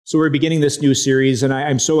So we're beginning this new series, and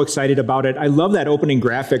I'm so excited about it. I love that opening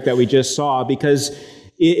graphic that we just saw because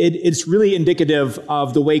it's really indicative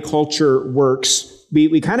of the way culture works.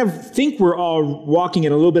 We kind of think we're all walking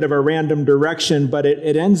in a little bit of a random direction, but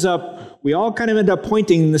it ends up, we all kind of end up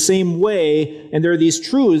pointing in the same way, and there are these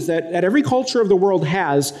truths that every culture of the world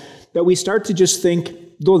has that we start to just think,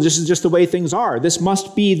 well, this is just the way things are. This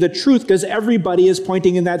must be the truth because everybody is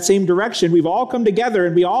pointing in that same direction. We've all come together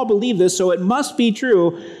and we all believe this, so it must be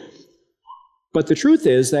true. But the truth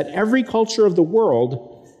is that every culture of the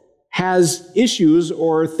world has issues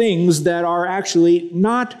or things that are actually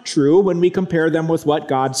not true when we compare them with what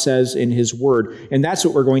God says in His Word. And that's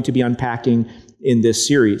what we're going to be unpacking in this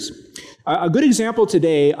series. A good example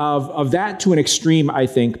today of that to an extreme, I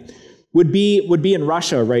think, would be in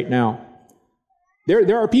Russia right now.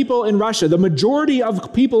 There are people in Russia, the majority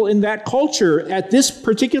of people in that culture at this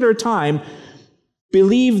particular time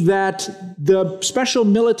believe that the special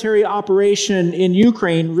military operation in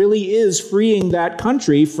Ukraine really is freeing that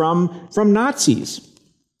country from Nazis.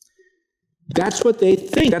 That's what they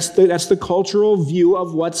think. That's the cultural view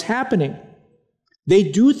of what's happening. They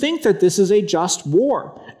do think that this is a just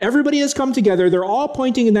war. Everybody has come together. They're all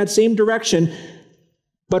pointing in that same direction.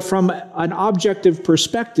 But from an objective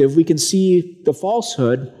perspective, we can see the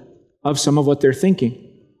falsehood of some of what they're thinking.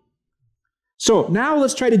 So now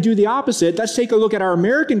let's try to do the opposite. Let's take a look at our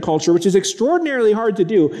American culture, which is extraordinarily hard to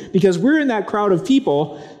do because we're in that crowd of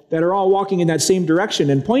people that are all walking in that same direction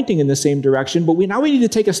and pointing in the same direction. But now we need to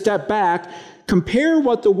take a step back, compare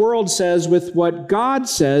what the world says with what God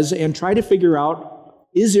says, and try to figure out,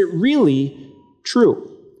 is it really true?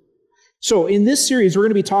 So in this series, we're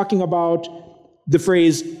going to be talking about the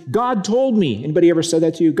phrase, God told me. Anybody ever said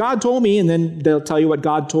that to you? God told me, and then they'll tell you what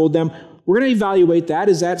God told them. We're going to evaluate that.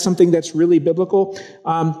 Is that something that's really biblical?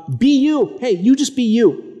 Be you. Hey, you just be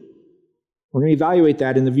you. We're going to evaluate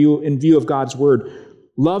that in view of God's Word.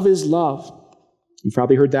 Love is love. You've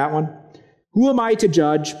probably heard that one. Who am I to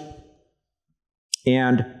judge?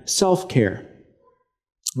 And self-care.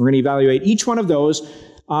 We're going to evaluate each one of those.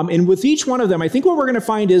 And with each one of them, I think what we're going to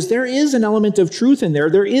find is there is an element of truth in there.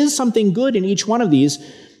 There is something good in each one of these.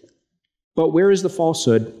 But where is the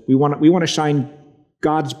falsehood? We want to shine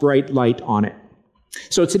God's bright light on it.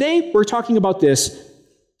 So today we're talking about this.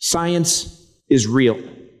 Science is real.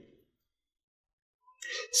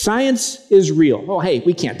 Science is real. Oh, hey,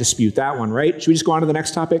 we can't dispute that one, right? Should we just go on to the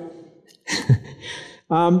next topic?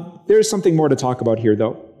 There's something more to talk about here,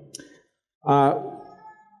 though.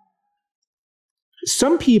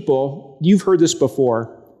 Some people, you've heard this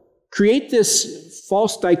before, create this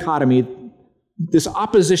false dichotomy, this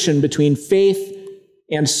opposition between faith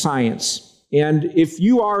and science. And if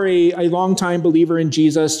you are a longtime believer in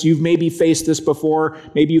Jesus, you've maybe faced this before.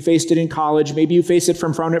 Maybe you faced it in college. Maybe you faced it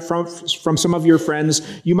from some of your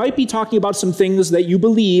friends. You might be talking about some things that you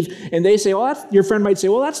believe, and they say, well, your friend might say,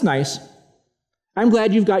 well, that's nice. I'm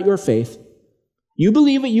glad you've got your faith. You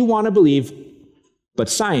believe what you want to believe, but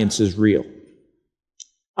science is real.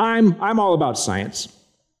 I'm all about science.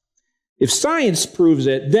 If science proves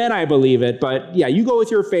it, then I believe it. But yeah, you go with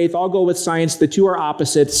your faith, I'll go with science. The two are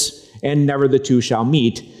opposites, and never the two shall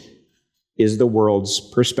meet, is the world's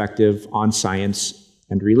perspective on science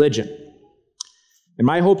and religion. And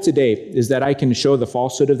my hope today is that I can show the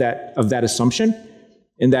falsehood of that assumption,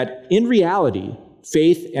 and that in reality,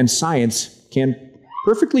 faith and science can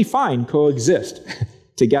perfectly fine coexist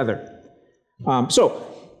together. So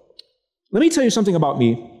let me tell you something about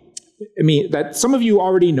me. That some of you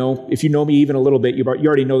already know. If you know me even a little bit, you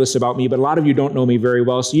already know this about me, but a lot of you don't know me very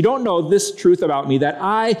well. So you don't know this truth about me, that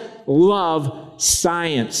I love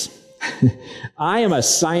science. I am a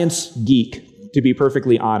science geek, to be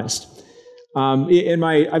perfectly honest. I've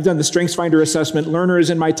done the StrengthsFinder assessment. Learner is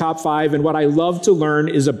in my top 5, and what I love to learn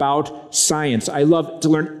is about science. I love to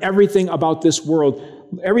learn everything about this world,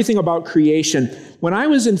 everything about creation. When I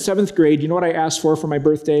was in 7th grade, you know what I asked for my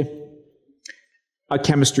birthday? A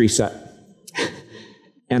chemistry set.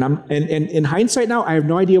 And in hindsight now, I have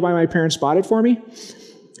no idea why my parents bought it for me,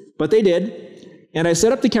 but they did. And I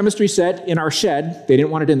set up the chemistry set in our shed. They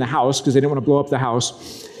didn't want it in the house because they didn't want to blow up the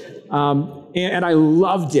house. And I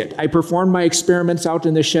loved it. I performed my experiments out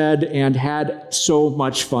in the shed and had so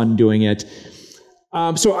much fun doing it.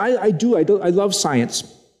 So I love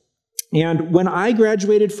science. And when I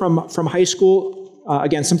graduated from high school,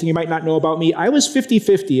 again, something you might not know about me, I was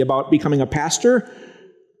 50-50 about becoming a pastor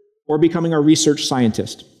or becoming a research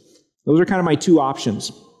scientist. Those are kind of my two options.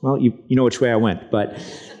 Well, you know which way I went, but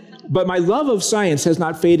my love of science has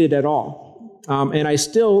not faded at all. and I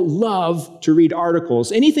still love to read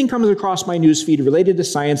articles. Anything comes across my newsfeed related to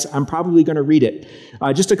science, I'm probably going to read it.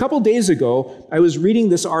 Just a couple days ago, I was reading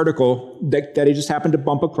this article that I just happened to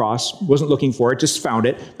bump across. Wasn't looking for it, just found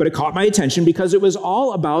it, but it caught my attention because it was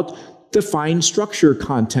all about the fine structure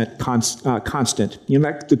constant. You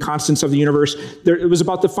know, the constants of the universe. It was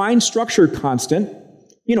about the fine structure constant.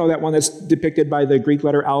 You know, that one that's depicted by the Greek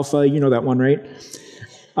letter alpha. You know that one, right?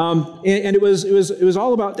 And it was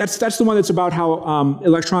all about, that's the one that's about how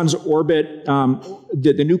electrons orbit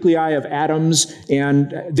the nuclei of atoms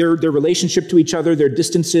and their relationship to each other, their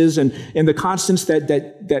distances, and the constants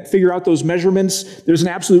that figure out those measurements. There's an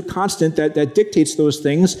absolute constant that dictates those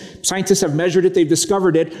things. Scientists have measured it, they've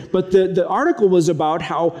discovered it, but the article was about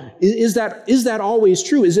how, is that always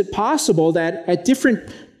true? Is it possible that at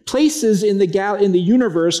different places in the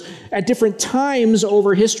universe at different times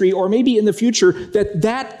over history, or maybe in the future,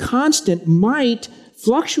 that constant might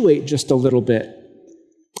fluctuate just a little bit?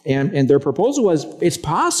 And their proposal was, it's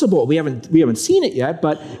possible. We haven't seen it yet,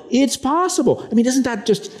 but it's possible. I mean, isn't that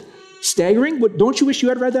just staggering? Don't you wish you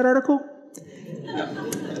had read that article?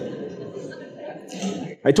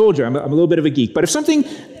 I told you, I'm a little bit of a geek. But if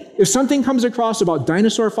something comes across about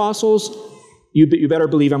dinosaur fossils, you better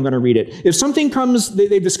believe I'm going to read it. If something comes,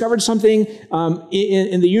 they've discovered something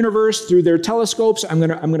in the universe through their telescopes, I'm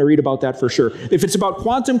going to read about that for sure. If it's about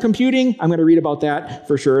quantum computing, I'm going to read about that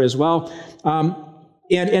for sure as well.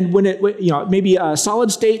 And when maybe solid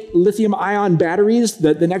state lithium ion batteries,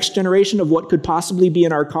 the next generation of what could possibly be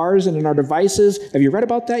in our cars and in our devices. Have you read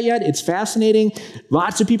about that yet? It's fascinating.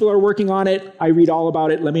 Lots of people are working on it. I read all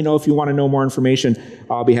about it. Let me know if you want to know more information.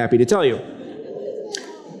 I'll be happy to tell you.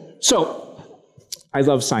 So, I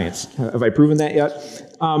love science. Have I proven that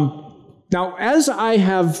yet? Now, as I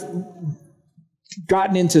have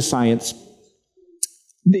gotten into science,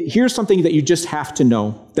 here's something that you just have to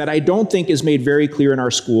know that I don't think is made very clear in our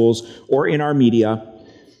schools or in our media.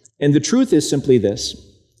 And the truth is simply this: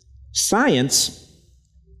 science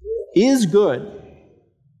is good,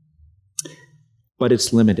 but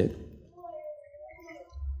it's limited.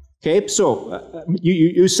 Okay, so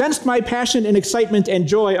you sensed my passion and excitement and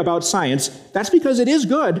joy about science. That's because it is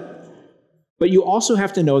good, but you also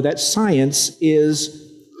have to know that science is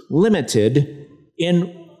limited in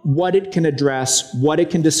what it can address, what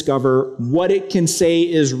it can discover, what it can say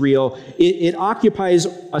is real. It occupies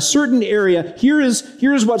a certain area. Here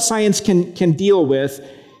is what science can deal with.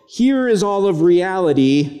 Here is all of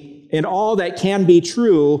reality and all that can be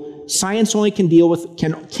true. Science only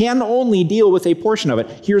can only deal with a portion of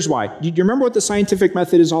it. Here's why. Do you remember what the scientific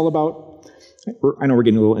method is all about? I know we're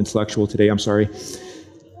getting a little intellectual today, I'm sorry.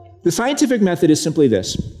 The scientific method is simply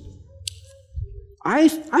this. I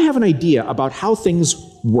have an idea about how things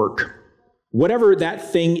work. Whatever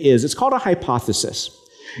that thing is, it's called a hypothesis.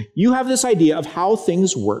 You have this idea of how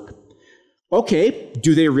things work. Okay,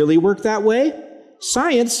 do they really work that way?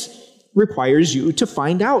 Science requires you to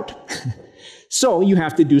find out. So you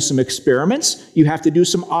have to do some experiments, you have to do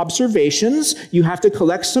some observations, you have to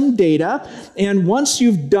collect some data, and once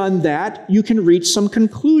you've done that, you can reach some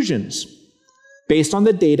conclusions based on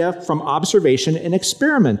the data from observation and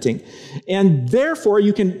experimenting. And therefore,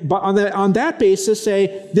 you can, on that basis,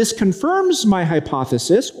 say, this confirms my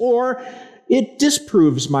hypothesis, or it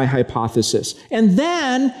disproves my hypothesis. And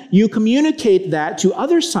then you communicate that to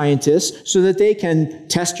other scientists so that they can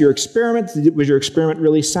test your experiment. Was your experiment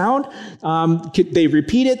really sound? They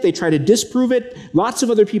repeat it, they try to disprove it. Lots of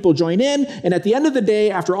other people join in. And at the end of the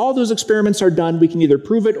day, after all those experiments are done, we can either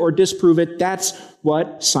prove it or disprove it. That's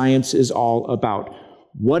what science is all about.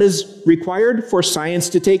 What is required for science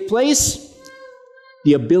to take place?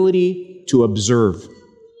 The ability to observe,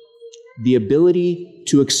 the ability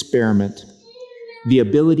to experiment, the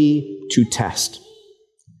ability to test.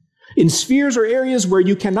 In spheres or areas where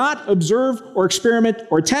you cannot observe or experiment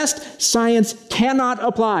or test, science cannot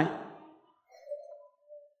apply.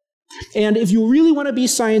 And if you really want to be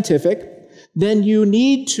scientific, then you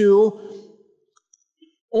need to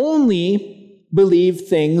only believe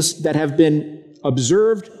things that have been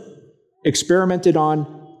observed, experimented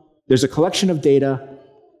on, there's a collection of data,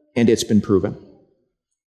 and it's been proven.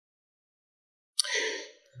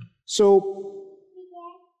 So,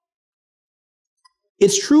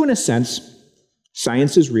 it's true in a sense,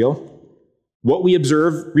 science is real. What we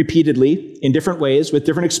observe repeatedly in different ways with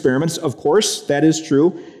different experiments, of course, that is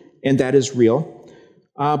true, and that is real.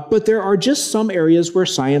 But there are just some areas where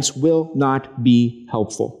science will not be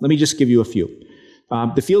helpful. Let me just give you a few.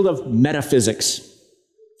 The field of metaphysics.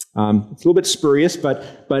 It's a little bit spurious,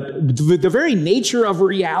 but the very nature of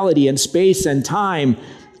reality and space and time,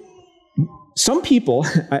 some people,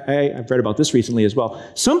 I've read about this recently as well,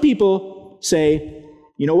 some people say,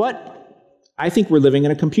 you know what? I think we're living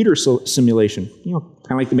in a computer simulation.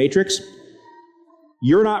 Kind of like the Matrix.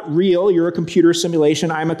 You're not real. You're a computer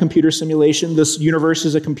simulation. I'm a computer simulation. This universe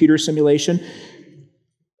is a computer simulation.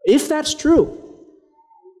 If that's true,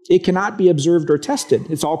 it cannot be observed or tested.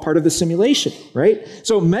 It's all part of the simulation, right?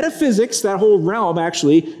 So metaphysics, that whole realm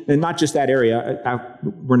actually, and not just that area,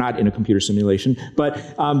 we're not in a computer simulation, but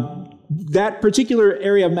that particular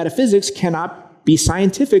area of metaphysics cannot be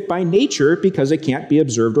scientific by nature because it can't be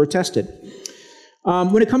observed or tested.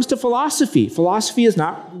 When it comes to philosophy is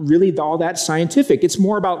not really all that scientific. It's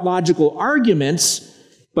more about logical arguments,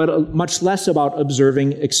 but much less about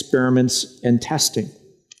observing experiments and testing.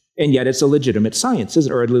 And yet it's a legitimate science,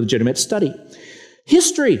 isn't it? Or a legitimate study.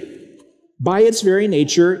 History, by its very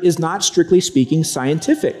nature, is not strictly speaking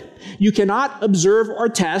scientific. You cannot observe or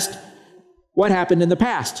test what happened in the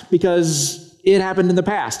past because it happened in the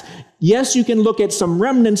past. Yes, you can look at some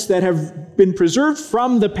remnants that have been preserved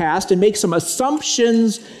from the past and make some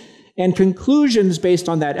assumptions and conclusions based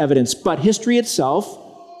on that evidence, but history itself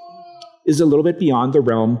is a little bit beyond the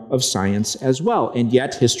realm of science as well. And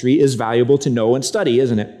yet history is valuable to know and study,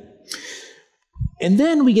 isn't it? And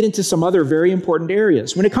then we get into some other very important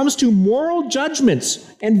areas. When it comes to moral judgments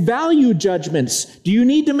and value judgments, do you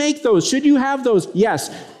need to make those? Should you have those?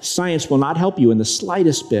 Yes, science will not help you in the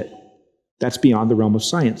slightest bit. That's beyond the realm of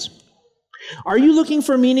science. Are you looking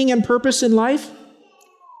for meaning and purpose in life?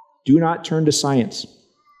 Do not turn to science.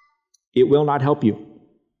 It will not help you.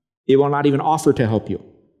 It will not even offer to help you.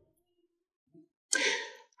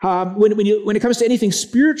 When it comes to anything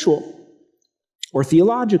spiritual or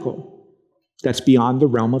theological, that's beyond the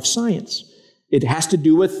realm of science. It has to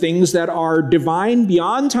do with things that are divine,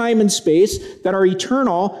 beyond time and space, that are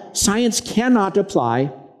eternal. Science cannot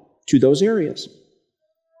apply to those areas.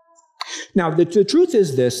 Now, the truth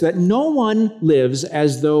is this, that no one lives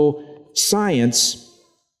as though science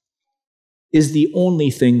is the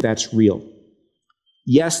only thing that's real.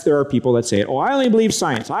 Yes, there are people that say, I only believe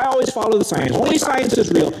science. I always follow the science. Only science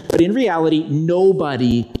is real. But in reality,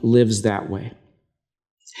 nobody lives that way.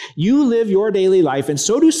 You live your daily life, and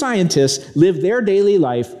so do scientists live their daily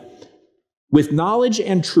life with knowledge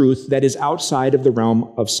and truth that is outside of the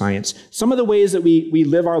realm of science. Some of the ways that we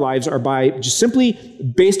live our lives are by just simply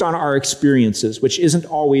based on our experiences, which isn't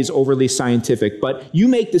always overly scientific, but you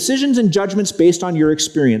make decisions and judgments based on your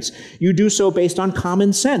experience. You do so based on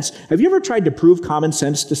common sense. Have you ever tried to prove common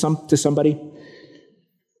sense to somebody?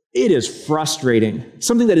 It is frustrating.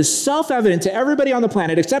 Something that is self-evident to everybody on the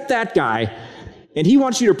planet except that guy, and he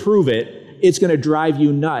wants you to prove it. It's going to drive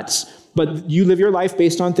you nuts. But you live your life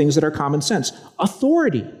based on things that are common sense.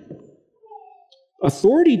 Authority.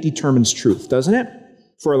 Authority determines truth, doesn't it?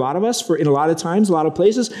 For a lot of us, in a lot of times, a lot of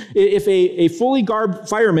places. If a fully garbed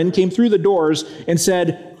fireman came through the doors and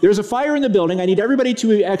said, there's a fire in the building, I need everybody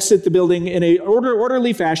to exit the building in an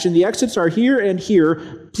orderly fashion. The exits are here and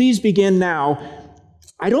here. Please begin now.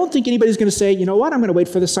 I don't think anybody's going to say, you know what, I'm going to wait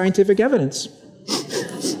for the scientific evidence.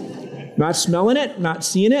 Not smelling it, not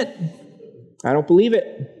seeing it. I don't believe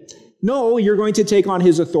it. No, you're going to take on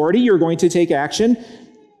his authority. You're going to take action,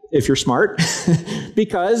 if you're smart,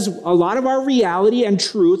 because a lot of our reality and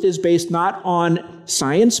truth is based not on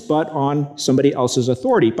science, but on somebody else's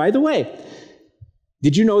authority. By the way,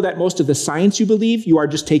 did you know that most of the science you believe, you are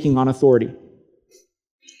just taking on authority?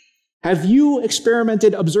 Have you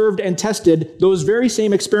experimented, observed, and tested those very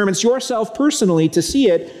same experiments yourself personally to see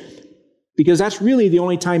it? Because that's really the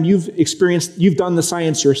only time you've done the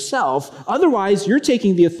science yourself. Otherwise, you're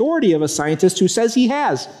taking the authority of a scientist who says he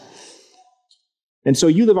has. And so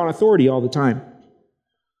you live on authority all the time.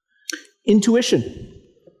 Intuition.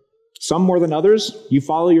 Some more than others. You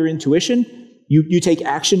follow your intuition. You take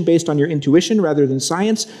action based on your intuition rather than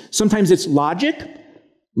science. Sometimes it's logic.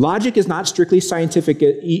 Logic is not strictly scientific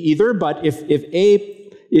either, but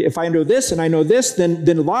if I know this and I know this,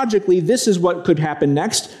 then logically this is what could happen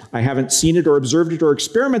next. I haven't seen it or observed it or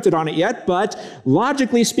experimented on it yet, but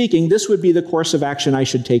logically speaking, this would be the course of action I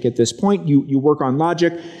should take at this point. You work on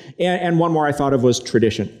logic. And one more I thought of was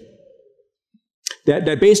tradition.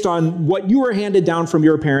 That based on what you were handed down from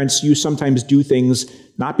your parents, you sometimes do things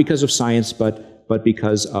not because of science, but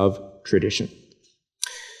because of tradition.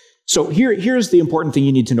 So here's the important thing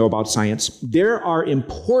you need to know about science. There are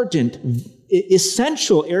important,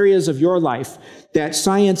 essential areas of your life that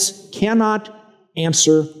science cannot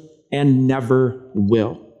answer and never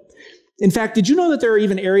will. In fact, did you know that there are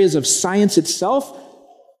even areas of science itself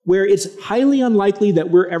where it's highly unlikely that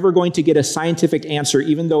we're ever going to get a scientific answer,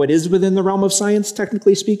 even though it is within the realm of science,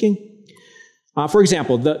 technically speaking? For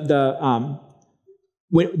example, the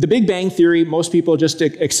When the Big Bang Theory, most people just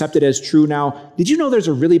accept it as true now. Did you know there's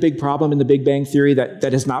a really big problem in the Big Bang Theory that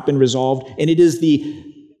has not been resolved? And it is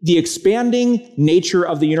the expanding nature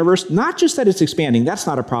of the universe. Not just that it's expanding, that's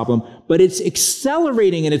not a problem, but it's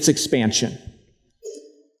accelerating in its expansion.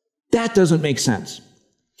 That doesn't make sense.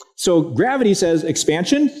 So gravity says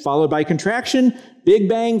expansion followed by contraction, Big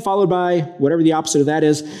Bang followed by whatever the opposite of that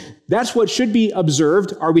is. That's what should be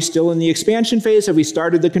observed. Are we still in the expansion phase? Have we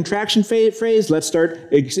started the contraction phase? Let's start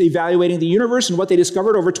evaluating the universe. And what they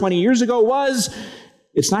discovered over 20 years ago was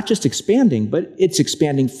it's not just expanding, but it's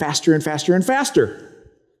expanding faster and faster and faster.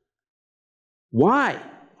 Why?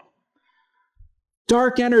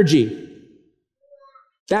 Dark energy.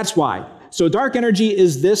 That's why. So dark energy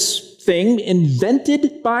is this thing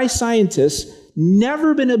invented by scientists,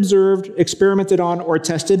 never been observed, experimented on, or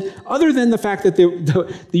tested, other than the fact that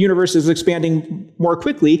the universe is expanding more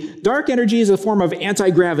quickly. Dark energy is a form of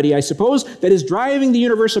anti-gravity, I suppose, that is driving the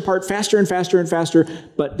universe apart faster and faster and faster,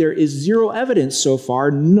 but there is zero evidence so far,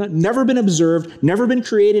 never been observed, never been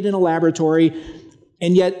created in a laboratory,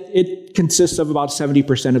 and yet it consists of about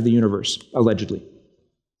 70% of the universe, allegedly.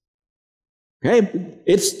 Okay,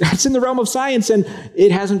 that's in the realm of science, and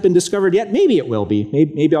it hasn't been discovered yet. Maybe it will be.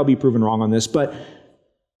 Maybe I'll be proven wrong on this, but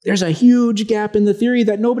there's a huge gap in the theory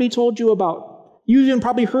that nobody told you about. You even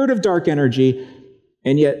probably heard of dark energy,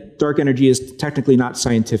 and yet dark energy is technically not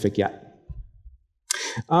scientific yet.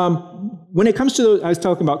 When it comes to I was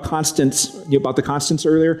talking about constants, about the constants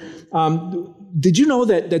earlier. Did you know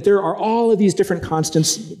that there are all of these different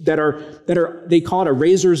constants that are they call it a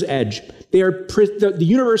razor's edge? The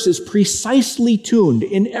universe is precisely tuned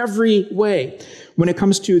in every way. When it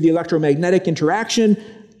comes to the electromagnetic interaction,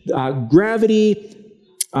 gravity,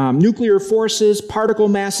 nuclear forces, particle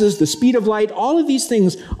masses, the speed of light, all of these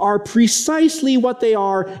things are precisely what they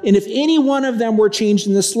are, and if any one of them were changed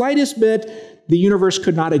in the slightest bit, the universe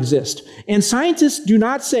could not exist. And scientists do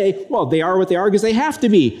not say, well, they are what they are because they have to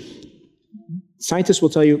be. Scientists will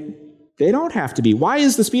tell you they don't have to be. Why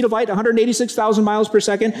is the speed of light 186,000 miles per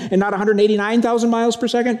second and not 189,000 miles per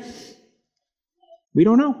second? We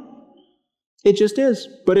don't know. It just is.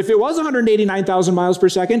 But if it was 189,000 miles per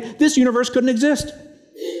second, this universe couldn't exist.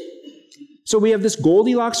 So we have this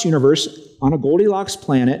Goldilocks universe on a Goldilocks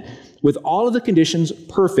planet with all of the conditions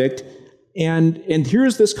perfect. And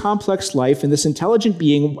here's this complex life and this intelligent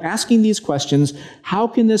being asking these questions. How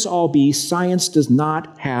can this all be? Science does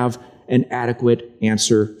not have an adequate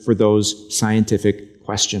answer for those scientific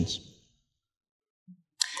questions.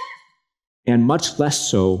 And much less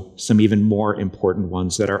so, some even more important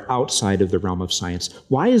ones that are outside of the realm of science.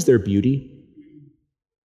 Why is there beauty?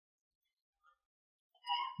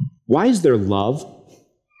 Why is there love?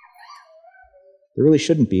 There really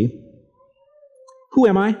shouldn't be. Who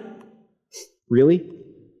am I? Really?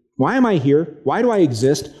 Why am I here? Why do I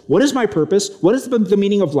exist? What is my purpose? What is the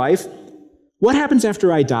meaning of life? What happens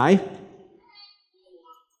after I die?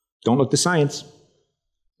 Don't look to science.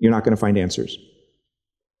 You're not going to find answers.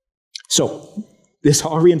 So, this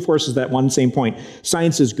all reinforces that one same point.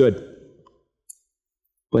 Science is good,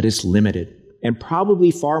 but it's limited, and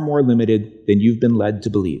probably far more limited than you've been led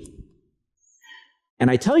to believe.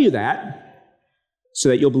 And I tell you that so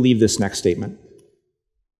that you'll believe this next statement,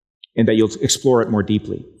 and that you'll explore it more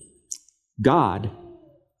deeply. God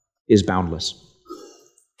is boundless,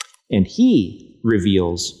 and He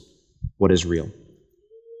reveals what is real.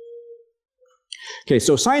 Okay,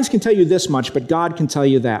 so science can tell you this much, but God can tell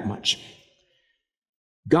you that much.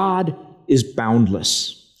 God is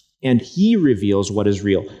boundless, and He reveals what is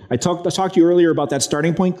real. I talked to you earlier about that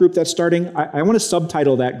starting point group that's starting. I want to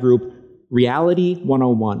subtitle that group Reality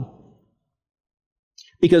 101.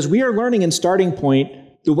 Because we are learning in Starting Point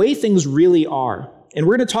the way things really are. And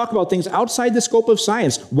we're going to talk about things outside the scope of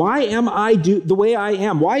science. Why am I the way I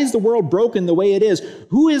am? Why is the world broken the way it is?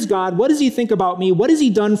 Who is God? What does He think about me? What has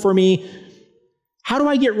He done for me? How do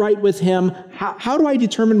I get right with Him? How do I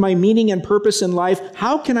determine my meaning and purpose in life?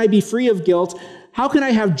 How can I be free of guilt? How can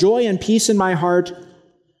I have joy and peace in my heart?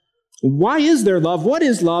 Why is there love? What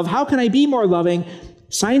is love? How can I be more loving?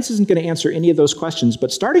 Science isn't going to answer any of those questions,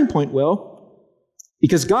 but Starting Point will,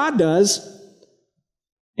 because God does,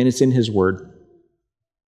 and it's in His Word.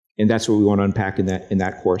 And that's what we want to unpack in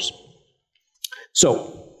that course.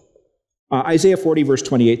 So, Isaiah 40, verse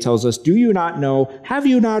 28 tells us, "Do you not know? Have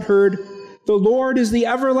you not heard? The Lord is the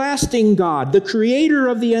everlasting God, the creator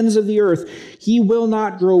of the ends of the earth. He will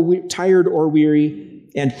not grow tired or weary,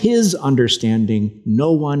 and His understanding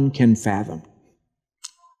no one can fathom."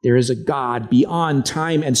 There is a God beyond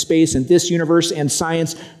time and space and this universe and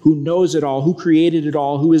science who knows it all, who created it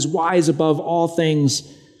all, who is wise above all things.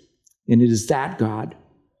 And it is that God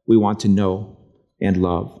we want to know and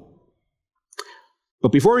love.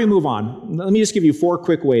 But before we move on, let me just give you 4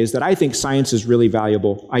 quick ways that I think science is really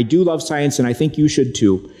valuable. I do love science, and I think you should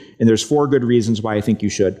too. And there's 4 good reasons why I think you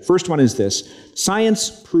should. First one is this: science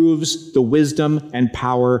proves the wisdom and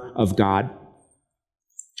power of God.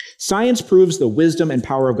 Science proves the wisdom and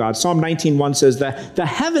power of God. Psalm 19:1 says that the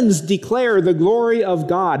heavens declare the glory of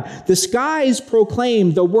God. The skies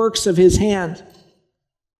proclaim the works of his hand.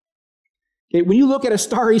 Okay, when you look at a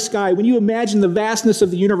starry sky, when you imagine the vastness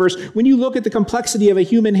of the universe, when you look at the complexity of a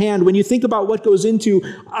human hand, when you think about what goes into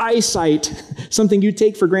eyesight, something you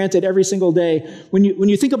take for granted every single day, when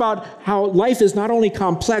you think about how life is not only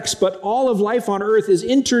complex, but all of life on earth is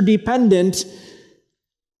interdependent,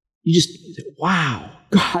 you just, wow,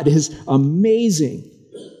 God is amazing.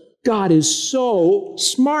 God is so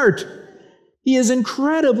smart. He is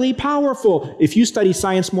incredibly powerful. If you study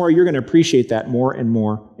science more, you're going to appreciate that more and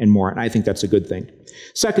more and more, and I think that's a good thing.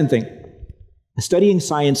 Second thing, studying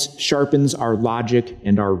science sharpens our logic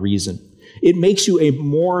and our reason. It makes you a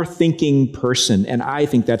more thinking person, and I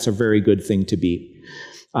think that's a very good thing to be.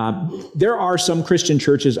 There are some Christian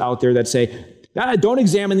churches out there that say, don't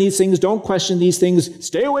examine these things, don't question these things,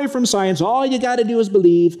 stay away from science, all you got to do is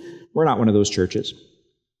believe. We're not one of those churches.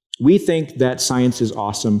 We think that science is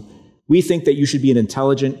awesome. We think that you should be an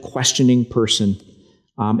intelligent, questioning person,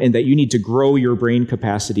 and that you need to grow your brain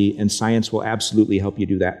capacity, and science will absolutely help you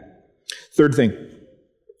do that. Third thing,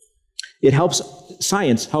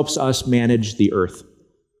 science helps us manage the earth.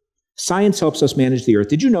 Science helps us manage the earth.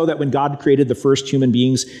 Did you know that when God created the first human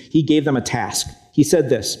beings, he gave them a task? He said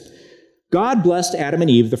this: God blessed Adam and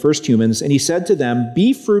Eve, the first humans, and he said to them,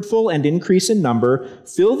 "Be fruitful and increase in number,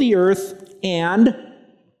 fill the earth and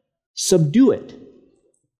subdue it.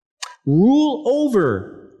 Rule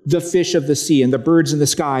over the fish of the sea and the birds in the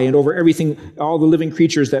sky and over everything, all the living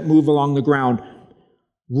creatures that move along the ground.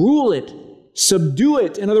 Rule it, subdue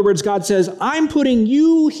it." In other words, God says, I'm putting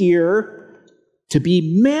you here to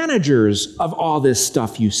be managers of all this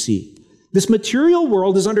stuff you see. This material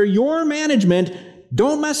world is under your management.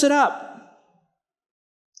 Don't mess it up.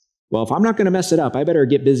 Well, if I'm not going to mess it up, I better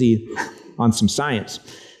get busy on some science.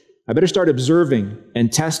 I better start observing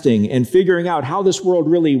and testing and figuring out how this world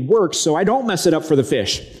really works so I don't mess it up for the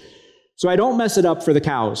fish, so I don't mess it up for the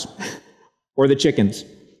cows or the chickens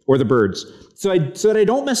or the birds, so that I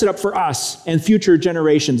don't mess it up for us and future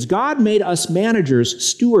generations. God made us managers,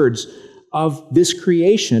 stewards of this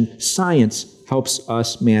creation. Science helps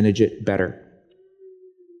us manage it better.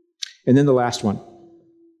 And then the last one.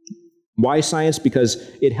 Why science? Because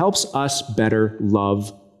it helps us better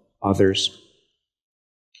love others.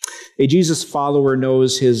 A Jesus follower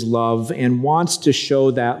knows his love and wants to show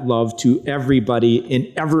that love to everybody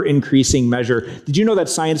in ever-increasing measure. Did you know that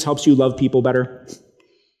science helps you love people better?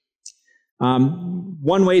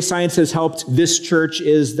 One way science has helped this church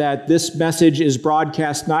is that this message is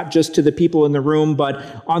broadcast not just to the people in the room, but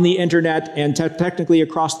on the internet and technically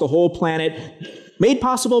across the whole planet, made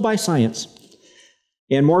possible by science.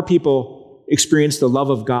 And more people experience the love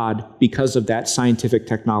of God because of that scientific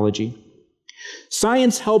technology.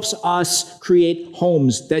 Science helps us create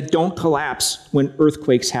homes that don't collapse when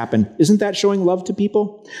earthquakes happen. Isn't that showing love to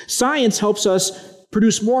people? Science helps us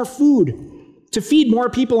produce more food to feed more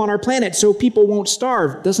people on our planet so people won't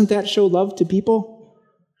starve. Doesn't that show love to people?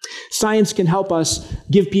 Science can help us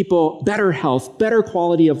give people better health, better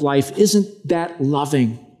quality of life. Isn't that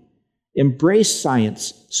loving? Embrace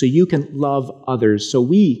science so you can love others, so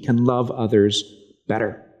we can love others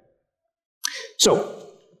better. So,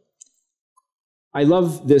 I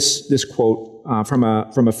love this quote from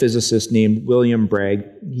a physicist named William Bragg.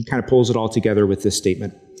 He kind of pulls it all together with this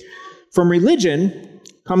statement. From religion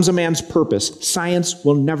comes a man's purpose. Science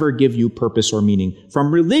will never give you purpose or meaning.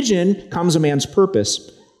 From religion comes a man's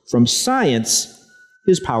purpose. From science,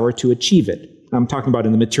 his power to achieve it. I'm talking about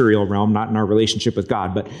in the material realm, not in our relationship with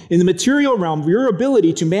God, but in the material realm, your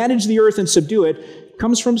ability to manage the earth and subdue it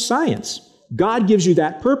comes from science. God gives you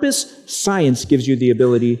that purpose. Science gives you the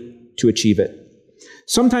ability to achieve it.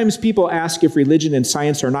 Sometimes people ask if religion and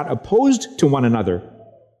science are not opposed to one another.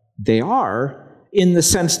 They are, in the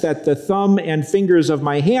sense that the thumb and fingers of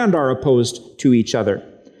my hand are opposed to each other.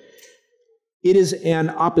 It is an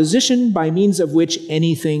opposition by means of which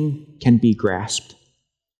anything can be grasped.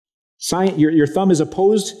 Your thumb is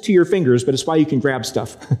opposed to your fingers, but it's why you can grab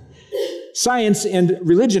stuff. Science and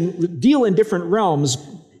religion deal in different realms,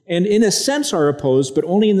 and in a sense are opposed, but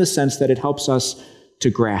only in the sense that it helps us to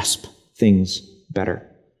grasp things better.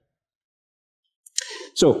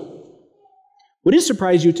 So, would it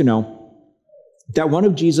surprise you to know that one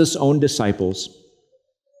of Jesus' own disciples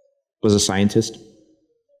was a scientist?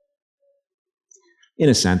 In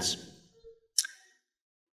a sense.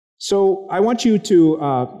 So I want you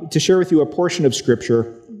to share with you a portion of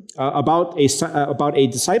Scripture about a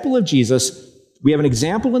disciple of Jesus. We have an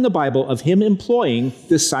example in the Bible of him employing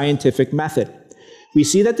this scientific method. We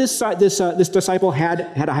see that this disciple had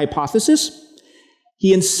a hypothesis.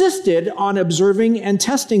 He insisted on observing and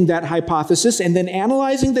testing that hypothesis and then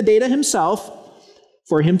analyzing the data himself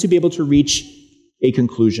for him to be able to reach a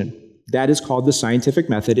conclusion. That is called the scientific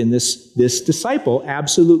method, and this disciple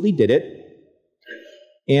absolutely did it.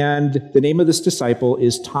 And the name of this disciple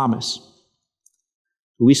is Thomas,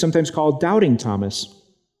 who we sometimes call Doubting Thomas.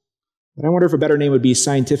 But I wonder if a better name would be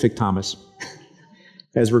Scientific Thomas,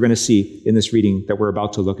 as we're going to see in this reading that we're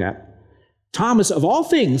about to look at. Thomas, of all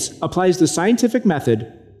things, applies the scientific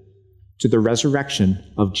method to the resurrection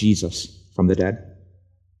of Jesus from the dead.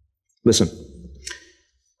 Listen.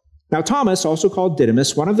 Now, Thomas, also called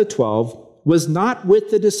Didymus, one of the 12, was not with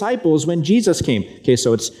the disciples when Jesus came. Okay,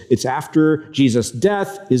 so it's after Jesus'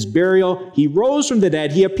 death, his burial. He rose from the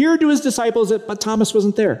dead. He appeared to his disciples, but Thomas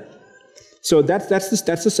wasn't there. So that's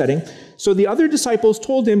the setting. So the other disciples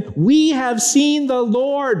told him, "We have seen the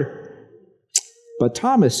Lord." But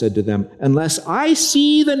Thomas said to them, "Unless I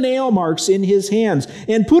see the nail marks in his hands,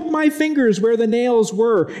 and put my fingers where the nails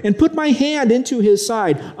were, and put my hand into his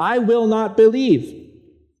side, I will not believe."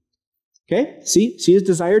 Okay, see his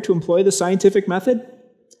desire to employ the scientific method?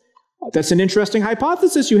 That's an interesting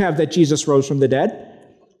hypothesis you have, that Jesus rose from the dead.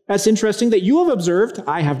 That's interesting that you have observed.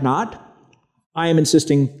 I have not. I am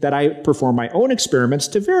insisting that I perform my own experiments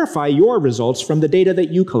to verify your results from the data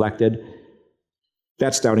that you collected.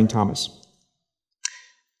 That's Doubting Thomas.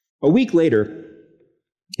 A week later,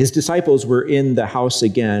 his disciples were in the house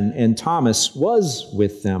again, and Thomas was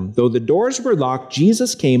with them. Though the doors were locked,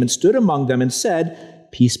 Jesus came and stood among them and said,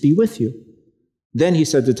 "Peace be with you." Then he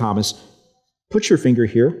said to Thomas, "Put your finger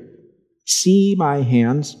here. See my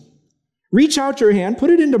hands. Reach out your hand, put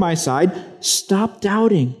it into my side. Stop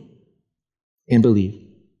doubting and believe."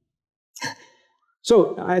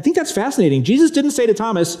 So I think that's fascinating. Jesus didn't say to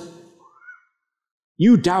Thomas,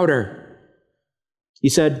 "You doubter." He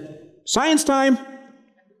said, "Science time.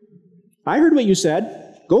 I heard what you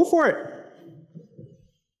said. Go for it.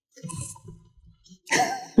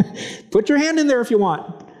 Put your hand in there if you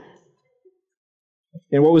want."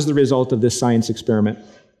 And what was the result of this science experiment?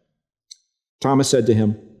 Thomas said to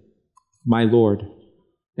him, "My Lord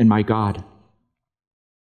and my God."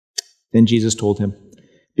 Then Jesus told him,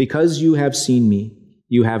 "Because you have seen me,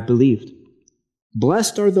 you have believed.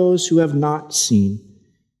 Blessed are those who have not seen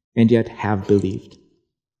and yet have believed."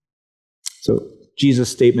 So Jesus'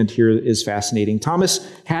 statement here is fascinating. Thomas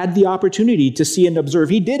had the opportunity to see and observe.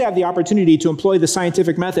 He did have the opportunity to employ the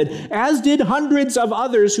scientific method, as did hundreds of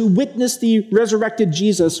others who witnessed the resurrected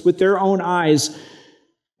Jesus with their own eyes.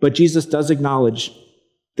 But Jesus does acknowledge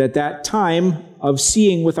that that time of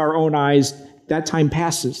seeing with our own eyes, that time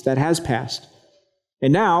passes, that has passed.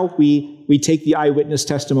 And now we take the eyewitness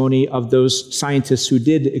testimony of those scientists who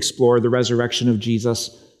did explore the resurrection of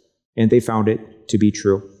Jesus, and they found it to be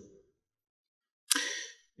true.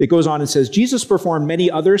 It goes on and says, Jesus performed many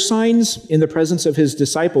other signs in the presence of his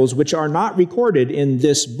disciples, which are not recorded in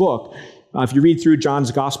this book. If you read through John's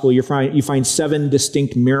gospel, you find 7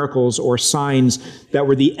 distinct miracles or signs that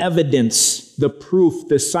were the evidence, the proof,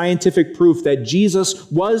 the scientific proof that Jesus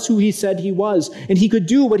was who he said he was, and he could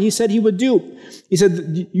do what he said he would do. He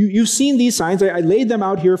said, you've seen these signs. I laid them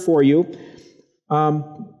out here for you. And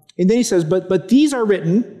then he says, but these are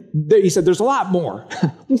written. He said, there's a lot more,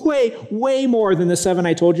 way more than the 7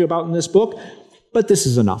 I told you about in this book, but this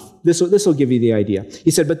is enough. This will give you the idea.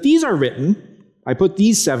 He said, but these are written. I put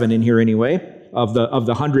these 7 in here anyway, of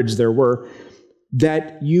the hundreds there were,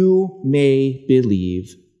 that you may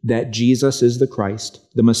believe that Jesus is the Christ,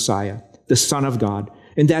 the Messiah, the Son of God,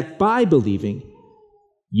 and that by believing,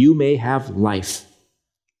 you may have life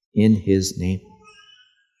in his name.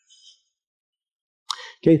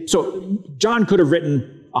 Okay, so John could have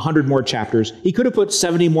written 100 more chapters. He could have put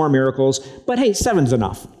 70 more miracles, but hey, 7's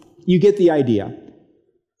enough. You get the idea.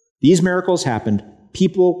 These miracles happened.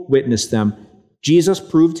 People witnessed them. Jesus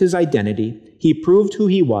proved his identity. He proved who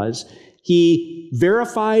he was. He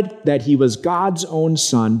verified that he was God's own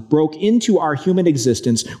son, broke into our human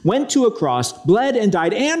existence, went to a cross, bled and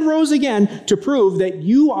died, and rose again to prove that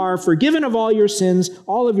you are forgiven of all your sins,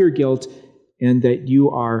 all of your guilt, and that you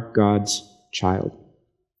are God's child.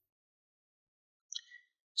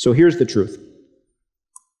 So here's the truth.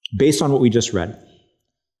 Based on what we just read,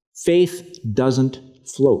 faith doesn't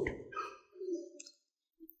float,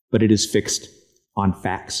 but it is fixed on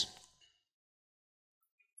facts.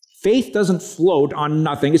 Faith doesn't float on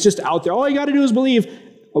nothing. It's just out there. All you got to do is believe.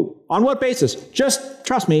 On what basis? Just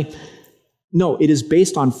trust me. No, it is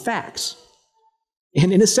based on facts.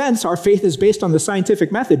 And in a sense, our faith is based on the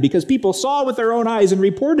scientific method because people saw with their own eyes and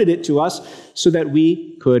reported it to us so that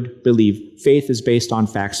we could believe. Faith is based on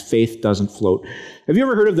facts. Faith doesn't float. Have you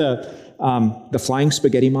ever heard of the flying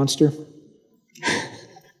spaghetti monster?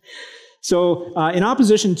 So in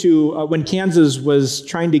opposition to when Kansas was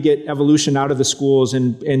trying to get evolution out of the schools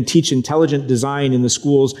and teach intelligent design in the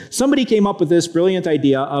schools, somebody came up with this brilliant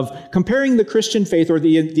idea of comparing the Christian faith or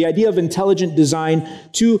the idea of intelligent design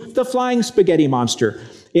to the flying spaghetti monster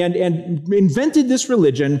and invented this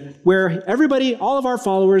religion where everybody, all of our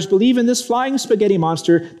followers, believe in this flying spaghetti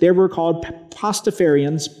monster. They were called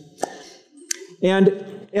Pastafarians.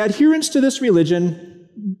 And adherents to this religion,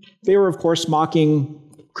 they were, of course, mocking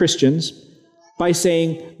Christians by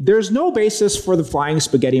saying, there's no basis for the flying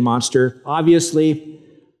spaghetti monster, obviously,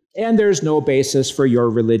 and there's no basis for your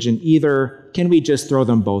religion either. Can we just throw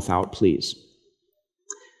them both out, please?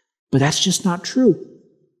 But that's just not true.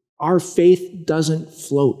 Our faith doesn't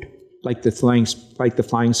float like the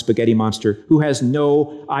flying spaghetti monster, who has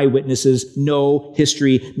no eyewitnesses, no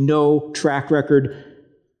history, no track record.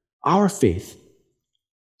 Our faith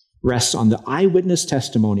rests on the eyewitness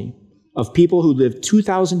testimony of people who lived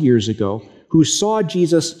 2,000 years ago, who saw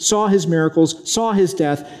Jesus, saw his miracles, saw his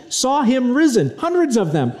death, saw him risen, hundreds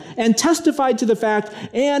of them, and testified to the fact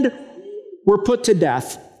and were put to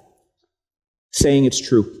death, saying it's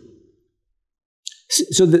true.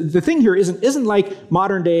 So the thing here isn't like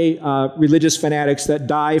modern day religious fanatics that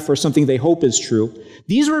die for something they hope is true.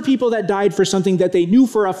 These were people that died for something that they knew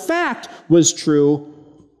for a fact was true,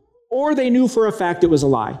 or they knew for a fact it was a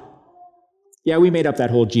lie. Yeah, we made up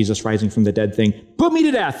that whole Jesus rising from the dead thing. Put me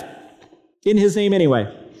to death in his name anyway.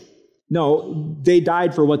 No, they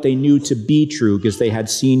died for what they knew to be true because they had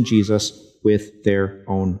seen Jesus with their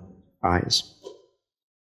own eyes.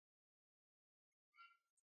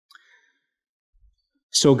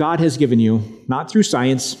 So God has given you, not through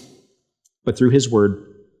science, but through his word,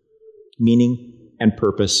 meaning and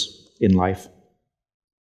purpose in life.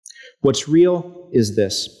 What's real is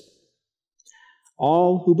this.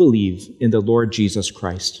 All who believe in the Lord Jesus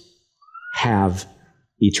Christ have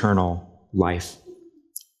eternal life.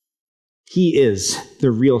 He is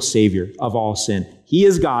the real Savior of all sin. He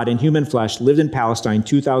is God in human flesh, lived in Palestine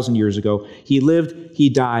 2,000 years ago. He lived, he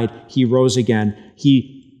died, he rose again.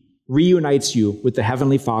 He reunites you with the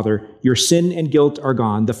Heavenly Father. Your sin and guilt are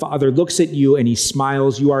gone. The Father looks at you and he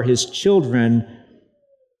smiles. You are his children.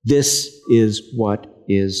 This is what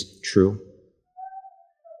is true.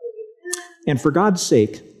 And for God's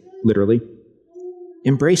sake, literally,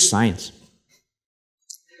 embrace science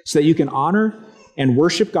so that you can honor and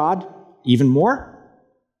worship God even more,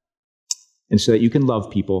 and so that you can love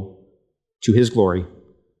people to his glory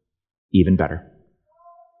even better.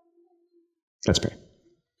 Let's pray.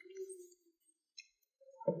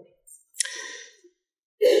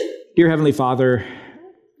 Dear Heavenly Father,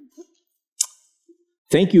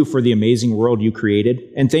 thank you for the amazing world you created,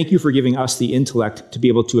 and thank you for giving us the intellect to be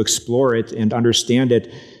able to explore it and understand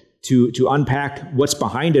it, to unpack what's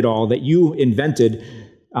behind it all that you invented,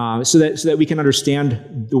 so that we can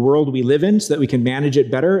understand the world we live in, so that we can manage it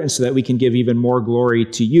better, and so that we can give even more glory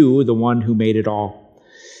to you, the one who made it all.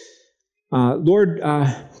 Lord,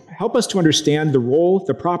 help us to understand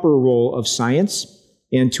the proper role of science,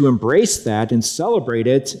 and to embrace that and celebrate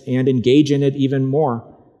it and engage in it even more,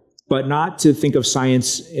 but not to think of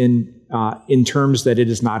science in terms that it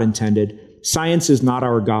is not intended. Science is not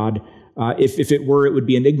our God. If it were, it would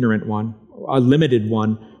be an ignorant one, a limited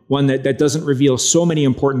one that doesn't reveal so many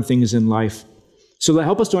important things in life. So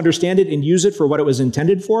help us to understand it and use it for what it was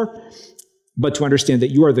intended for, but to understand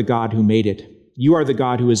that you are the God who made it. You are the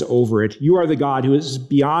God who is over it. You are the God who is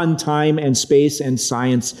beyond time and space and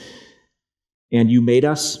science. And you made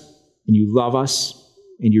us, and you love us,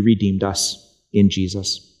 and you redeemed us in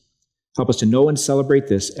Jesus. Help us to know and celebrate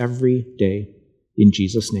this every day in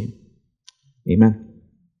Jesus' name. Amen.